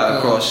finger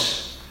across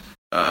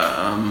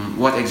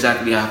what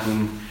exactly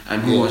happened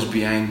and who was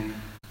behind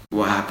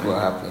what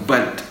happened.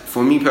 But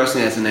for me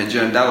personally, as a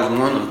Nigerian, that was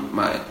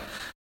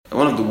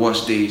one of the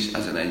worst days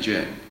as a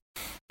Nigerian.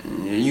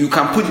 You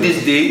can put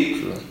this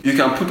day, you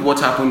can put what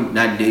happened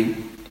that day,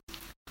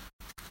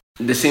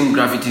 the same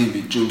gravity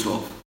with June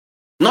 12th.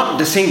 Not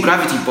the same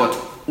gravity, but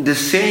the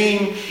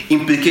same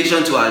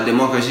implication to our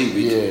democracy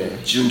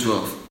with June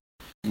 12th.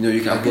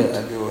 You can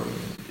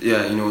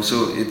put.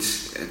 So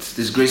it's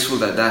disgraceful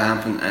that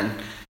happened, and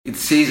it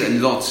says a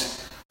lot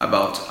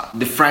about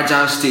the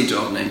fragile state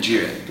of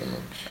Nigeria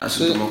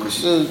as a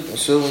democracy.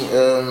 So,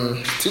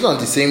 still on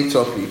the same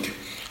topic,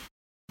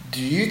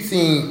 do you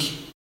think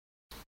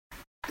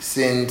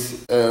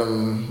since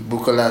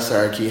Bukola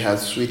Saraki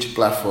has switched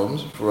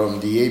platforms from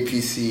the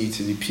APC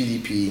to the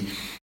PDP,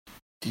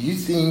 do you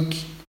think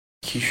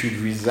he should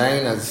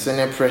resign as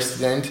Senate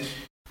President,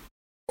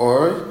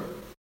 or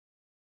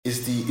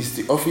is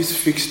the office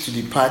fixed to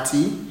the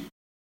party,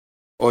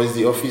 or is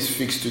the office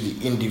fixed to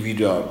the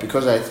individual?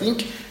 Because I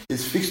think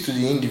it's fixed to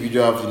the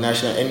individual of the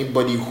national,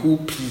 anybody who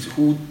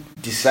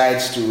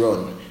decides to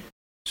run.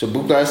 So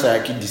Bukola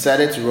Saraki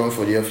decided to run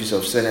for the office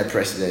of Senate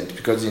President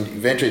because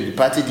eventually the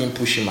party didn't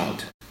push him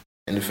out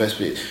in the first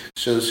place.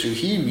 So should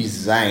he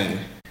resign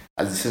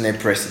as the Senate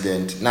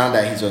President now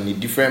that he's on a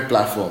different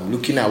platform,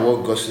 looking at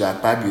what Godswill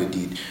Akpabio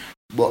did?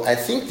 But I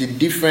think the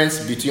difference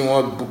between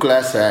what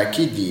Bukola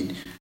Saraki did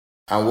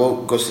and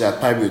what Godswill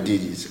Akpabio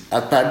did is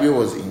Akpabio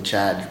was in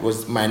charge,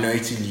 was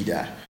minority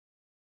leader.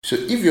 So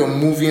if you're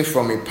moving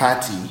from a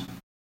party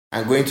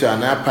and going to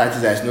another party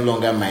that is no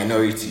longer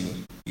minority,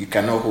 you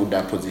cannot hold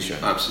that position.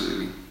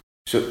 Absolutely.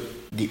 So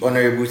the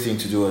honorable thing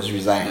to do was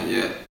resign.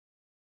 Yeah.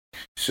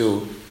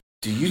 So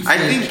do you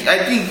think...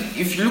 I think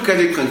if you look at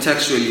it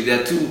contextually,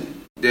 there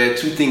are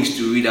two things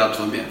to read out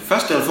from here.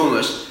 First and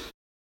foremost,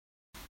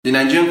 the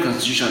Nigerian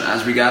Constitution,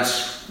 as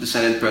regards the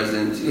Senate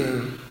presidency,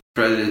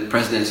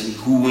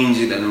 who wins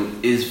it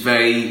and is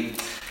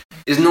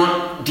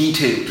not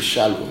detailed.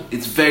 Shallow.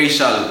 It's very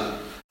shallow.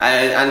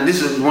 And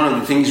this is one of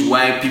the things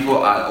why people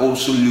are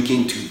also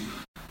looking to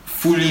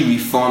fully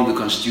reform the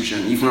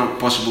Constitution, if not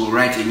possible,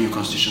 write a new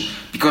Constitution.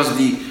 Because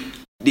the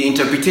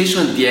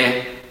interpretation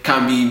there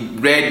can be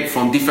read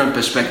from different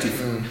perspectives.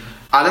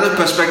 Another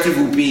perspective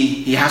would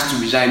be he has to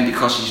resign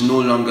because he's no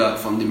longer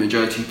from the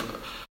majority,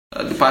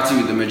 the party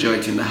with the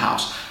majority in the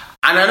House.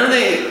 And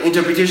another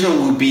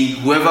interpretation would be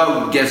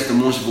whoever gets the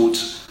most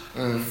votes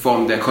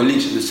from their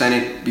colleagues in the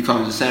Senate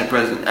becomes the Senate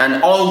President.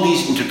 And all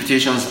these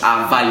interpretations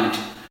are valid.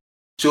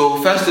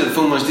 So first and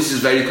foremost, this is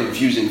very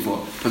confusing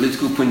for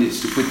political pundits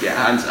to put their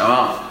hands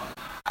around.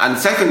 And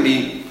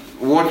secondly,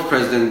 what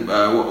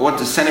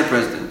the Senate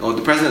President or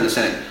the President of the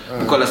Senate,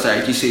 Bukola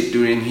Saraki, said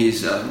during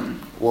his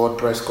World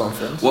Press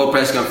Conference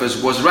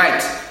was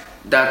right,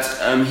 that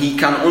he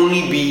can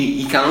only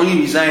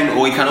resign,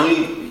 or he can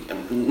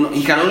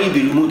only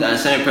be removed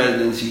as Senate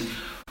presidency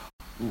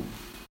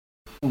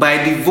by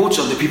the votes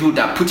of the people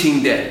that put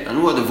him there. And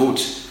who are the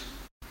votes?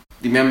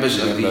 The members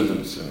of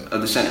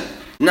the Senate.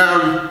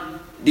 Now,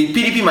 the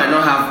PDP might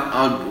not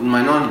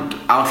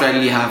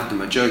outrightly have the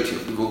majority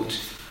of the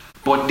votes,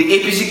 but the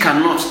APC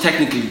cannot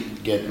technically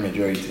get the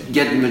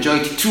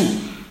majority too,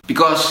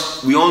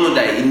 because we all know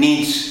that it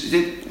needs.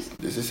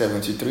 This is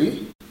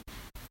 73.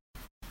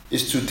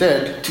 It's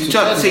two-thirds.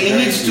 So it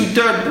needs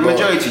two-thirds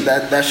majority.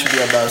 That should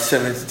be about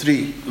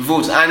 73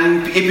 votes,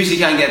 and APC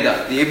can't get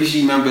that. The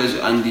APC members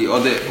and the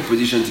other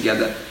opposition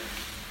together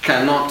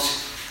cannot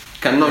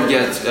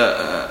get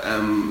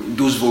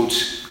those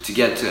votes to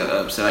get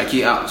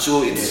Saraki out.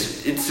 So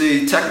it's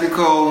a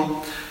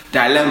technical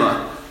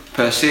dilemma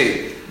per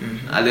se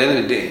at the end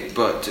of the day.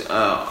 But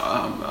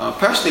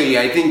personally,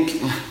 I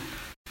think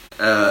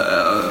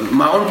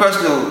my own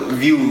personal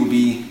view would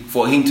be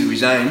for him to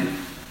resign,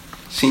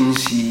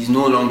 since he's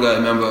no longer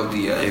a member of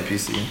the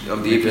APC,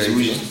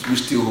 who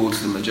still holds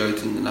the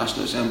majority in the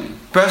National Assembly.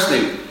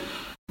 Personally,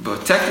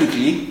 but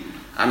technically,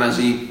 and as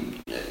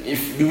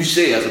if you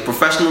say as a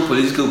professional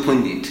political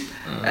pundit,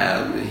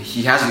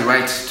 he has the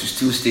right to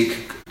still stake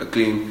a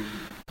claim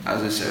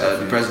as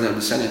the President of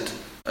the Senate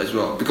as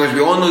well. Because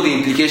we all know the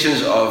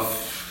implications of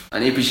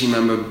an APC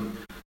member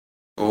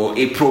or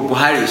a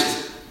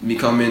pro-Buharist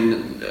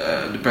becoming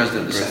the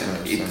President of the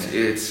Senate.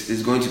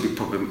 It's going to be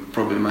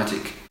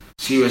problematic,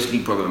 seriously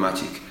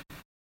problematic.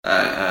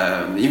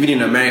 Even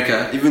in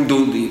America, even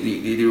though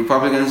the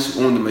Republicans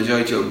own the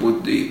majority of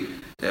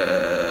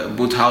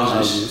both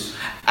houses,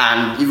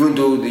 and even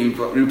though the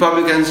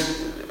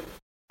Republicans,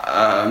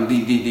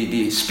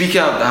 the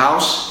Speaker of the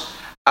House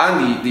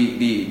and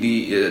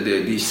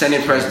the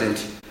Senate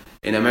President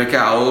in America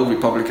are all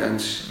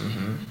Republicans.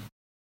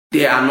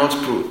 They are not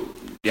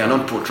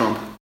pro-Trump,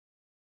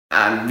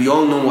 and we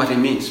all know what it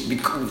means.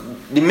 Because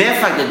the mere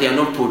fact that they are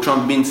not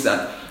pro-Trump means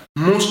that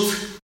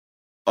most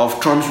of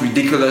Trump's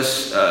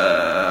ridiculous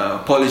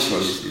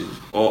policies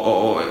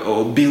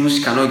or bills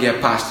cannot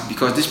get passed,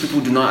 because these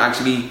people do not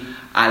actually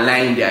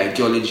align their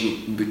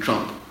ideology with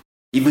Trump,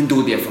 even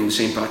though they are from the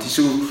same party.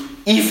 So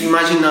if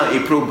imagine now a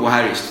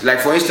pro-Buharist, like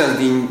for instance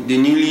the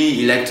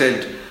newly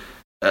elected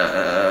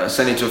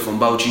senator from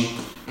Bauchi,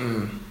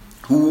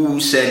 who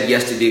said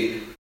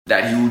yesterday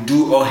that he will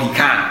do all he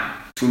can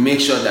to make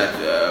sure that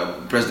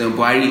President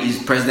Buhari is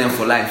president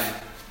for life.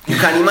 You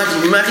can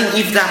imagine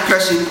if that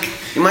person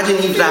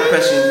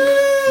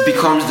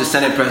becomes the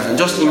Senate president.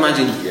 Just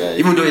imagine,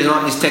 even though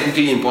it's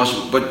technically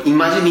impossible, but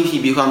imagine if he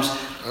becomes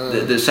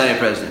the Senate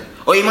president.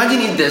 Or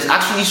imagine if there's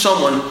actually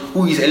someone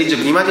who is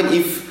eligible. Imagine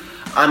if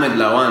Ahmed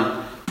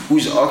Lawan, who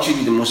is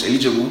actually the most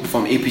eligible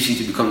from APC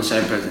to become the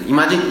Senate president.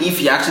 Imagine if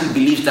he actually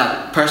believes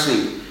that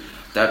personally,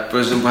 that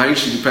President Buhari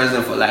should be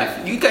president for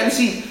life. You can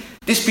see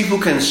these people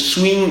can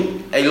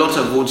swing a lot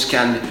of votes,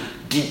 can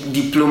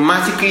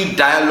diplomatically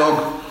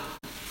dialogue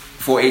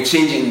for a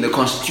change in the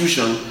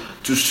constitution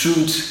to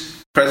suit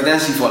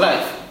presidency for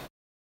life.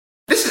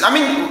 This is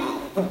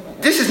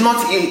not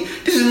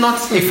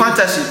a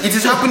fantasy. It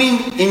is happening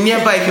in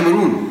nearby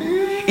Cameroon.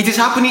 It is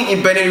happening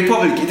in Benin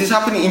Republic. It is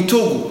happening in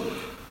Togo.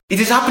 It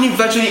is happening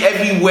virtually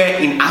everywhere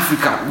in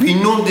Africa. We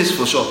know this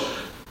for sure.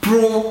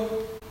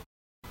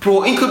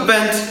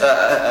 pro-incumbent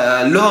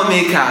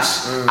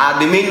lawmakers are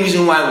the main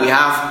reason why we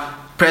have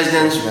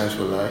presidents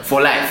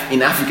for life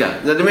in Africa.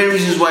 They're the main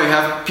reasons why we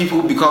have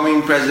people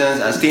becoming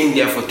presidents and staying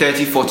there for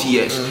 30, 40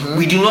 years.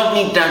 We do not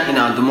need that in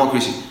our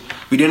democracy.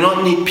 We do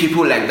not need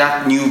people like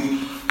that new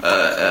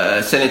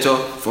senator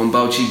from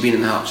Bauchi being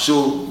in the house.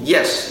 So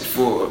yes,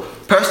 for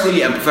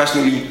personally and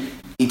professionally,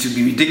 it would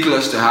be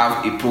ridiculous to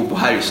have a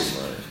pro-Buharist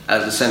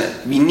as the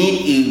Senate. We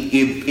need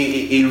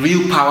a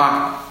real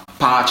power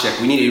check.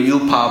 We need a real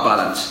power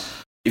balance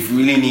if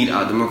we really need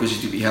our democracy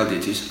to be held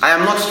it is. I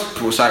am not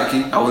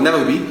pro-Saraki. I will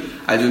never be.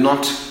 I do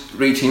not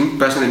rate him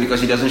personally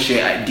because he doesn't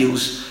share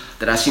ideals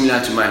that are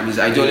similar to mine. His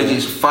ideology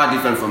is far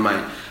different from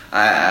mine.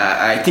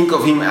 I think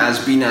of him as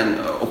being an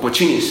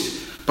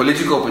opportunist,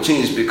 political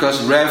opportunist,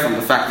 because rare from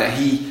the fact that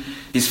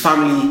his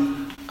family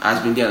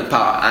has been there in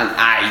power, and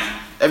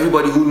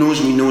everybody who knows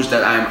me knows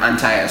that I am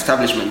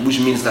anti-establishment, which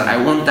means that I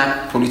want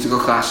that political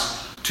class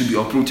to be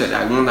uprooted.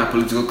 I want that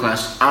political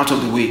class out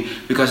of the way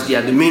because they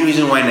are the main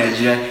reason why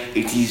Nigeria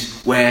it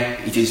is where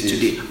it is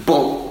today.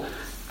 But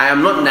I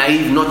am not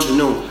naive not to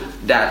know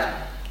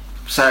that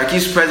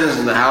Saraki's presence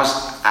in the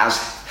house has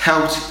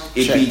helped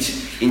a bit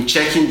in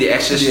checking the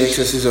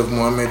excesses of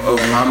Muhammad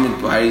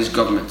Buhari's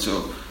government.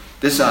 So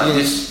these are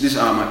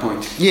my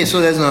points. Yeah, so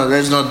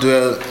let's not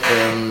dwell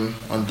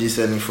on this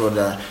any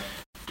further.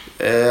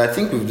 I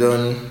think we've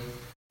done,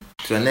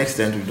 to an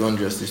extent, we've done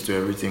justice to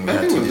everything. I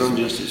think we've done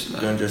justice.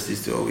 Done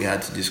justice to what we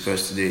had to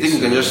discuss today. I think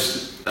we can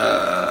just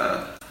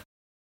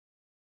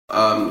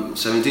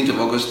 17th of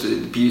August,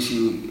 the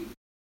PUC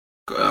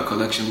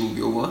collection will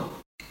be over.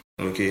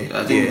 Okay.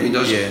 I think we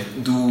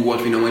just do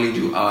what we normally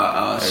do,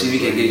 our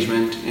civic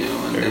engagement,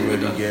 and then we're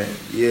done.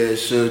 Yeah.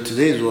 So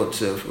today is what?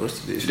 What's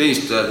today? Today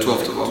is the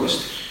 12th of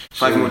August.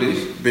 5 more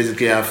days.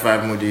 Basically, I have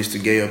 5 more days to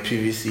get your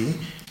PVC.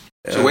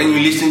 So when you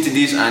listen to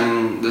this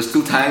and there's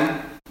still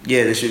time.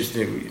 Yeah, there should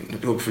still.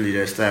 Hopefully,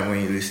 there's time when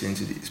you listen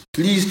to this.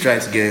 Please try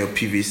to get your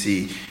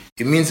PVC.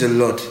 It means a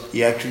lot.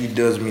 It actually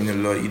does mean a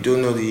lot. You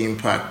don't know the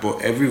impact, but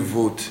every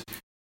vote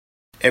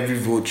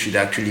should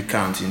actually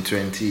count in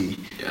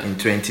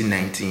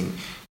 2019.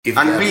 If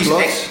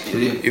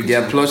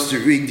there are plots to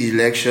rig the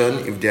election,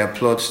 if there are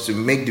plots to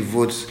make the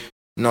votes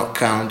not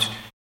count,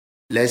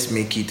 let's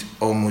make it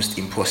almost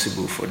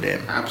impossible for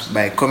them.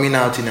 Absolutely. By coming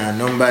out in our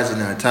numbers,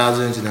 in our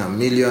thousands, in our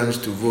millions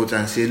to vote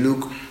and say,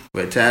 look,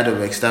 we're tired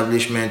of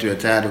establishment, we're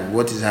tired of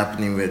what is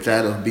happening, we're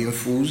tired of being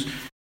fools.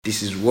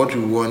 This is what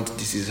we want,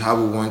 this is how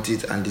we want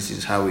it, and this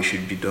is how it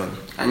should be done.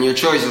 And your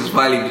choice is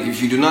valid.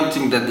 If you do not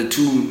think that the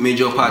two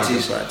major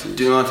parties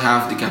do not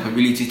have the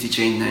capability to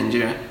change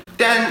Nigeria,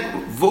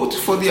 then vote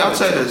for the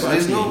outsiders.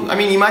 There's no. I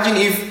mean, imagine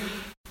if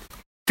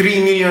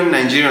 3 million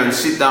Nigerians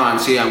sit down and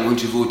say, I'm going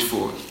to vote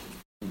for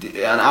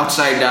an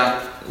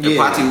outsider, a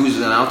party who's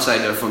an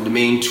outsider from the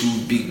main two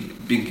big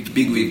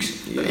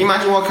wigs. Yeah.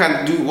 Imagine what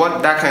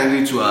that can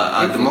do to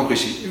our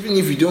democracy. Even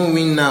if you don't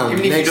win now,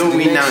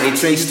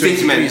 it's a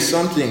statement.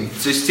 Something.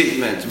 It's a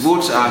statement.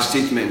 Votes are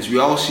statements. We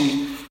all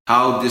see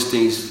how these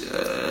things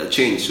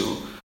change. So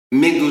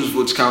make those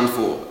votes count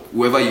for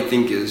whoever you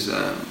think is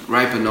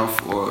ripe enough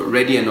or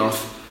ready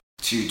enough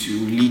to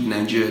lead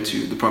Nigeria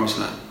to the promised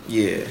land.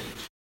 Yeah.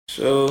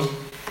 So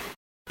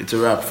it's a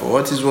wrap for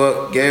What Is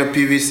What. Get your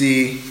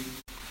PVC.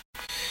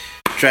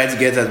 Try to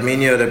get as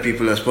many other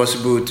people as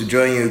possible to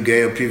join you. Get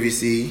your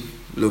PVC.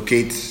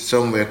 Locate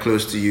somewhere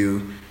close to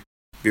you.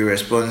 Be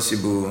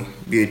responsible.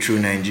 Be a true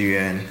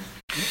Nigerian.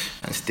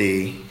 And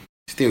stay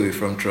away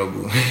from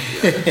trouble.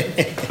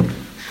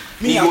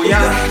 Me,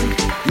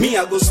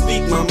 I go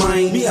speak my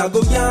mind. Me, I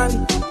go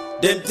yarn.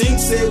 Them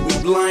things say we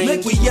blind.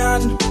 Make we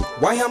yarn.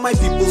 Why are my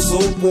people so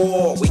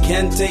poor? We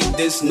can't take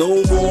this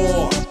no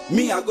more.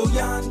 Me, I go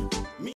yarn.